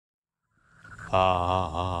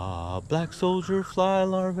Black soldier fly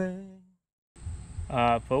larvae.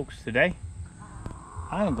 Folks, today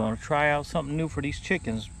I'm going to try out something new for these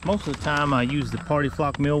chickens. Most of the time I use the party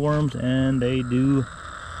flock mealworms and they do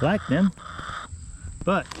like them,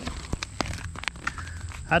 but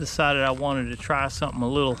I decided I wanted to try something a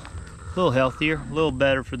little healthier, a little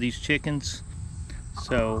better for these chickens.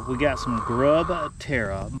 So we got some Grub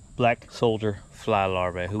Terra black soldier fly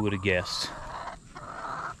larvae. Who would have guessed?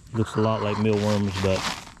 Looks a lot like mealworms, but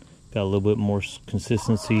got a little bit more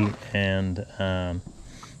consistency, and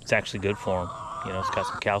it's actually good for them. You know, it's got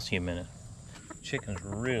some calcium in it. Chickens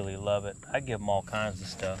really love it. I give them all kinds of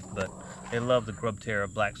stuff, but they love the Grub Terra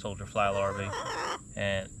black soldier fly larvae,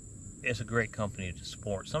 and it's a great company to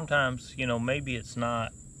support. Sometimes, you know, maybe it's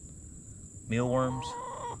not mealworms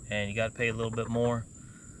and you got to pay a little bit more,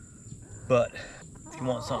 but if you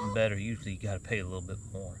want something better, usually you got to pay a little bit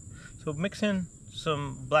more. So mix in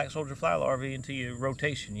some black soldier fly larvae into your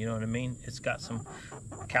rotation, you know what I mean? It's got some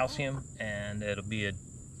calcium, and it'll be a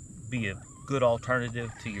good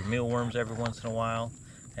alternative to your mealworms every once in a while,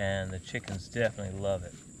 and the chickens definitely love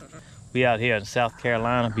it. We out here in South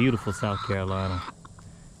Carolina, beautiful South Carolina,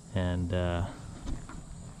 and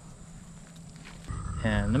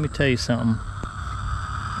let me tell you something.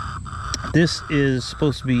 This is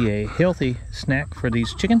supposed to be a healthy snack for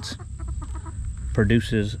these chickens.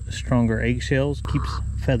 Produces stronger eggshells, keeps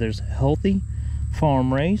feathers healthy,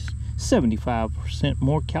 farm raised, 75%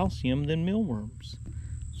 more calcium than mealworms.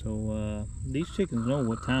 So these chickens know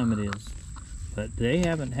what time it is, but they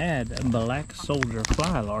haven't had a black soldier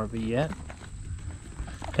fly larvae yet.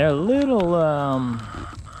 They're a little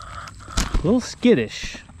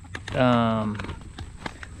skittish. I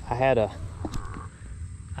had a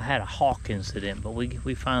hawk incident, but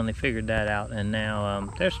we finally figured that out, and now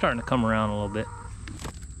they're starting to come around a little bit.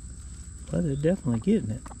 But they're definitely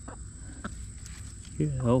getting it.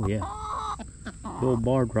 Oh yeah, the old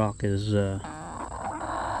barred rock is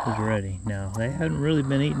ready. Now they haven't really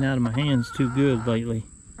been eating out of my hands too good lately.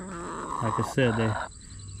 Like I said, they're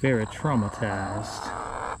very traumatized.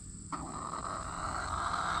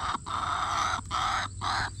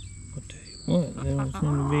 I'll tell you what, they don't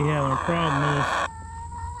seem to be having a problem with us.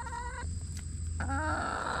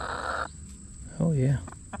 Oh yeah,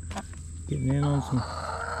 getting in on some.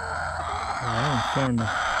 I'm starting to.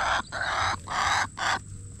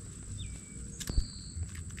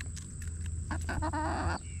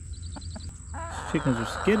 These chickens are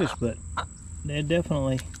skittish, but they're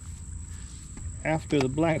definitely after the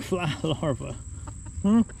black fly larva.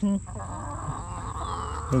 Look at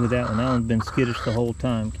that one. That one's been skittish the whole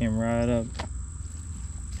time. Came right up.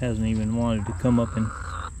 Hasn't even wanted to come up and.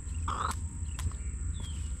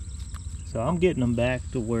 So I'm getting them back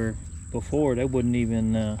to where before they wouldn't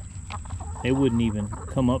even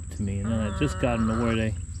come up to me, and then I just got them to where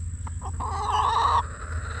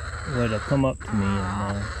they come up to me,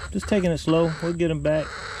 and just taking it slow. We'll get them back.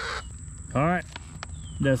 All right,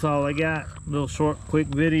 that's all I got. A little short, quick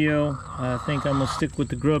video. I think I'm gonna stick with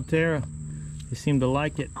the Grub Terra. They seem to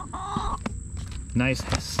like it. Nice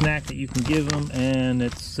snack that you can give them, and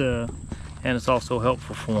it's also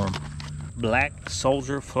helpful for them. Black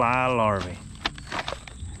soldier fly larvae.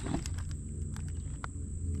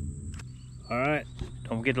 All right,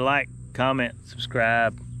 don't forget to like, comment,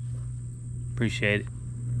 subscribe. Appreciate it.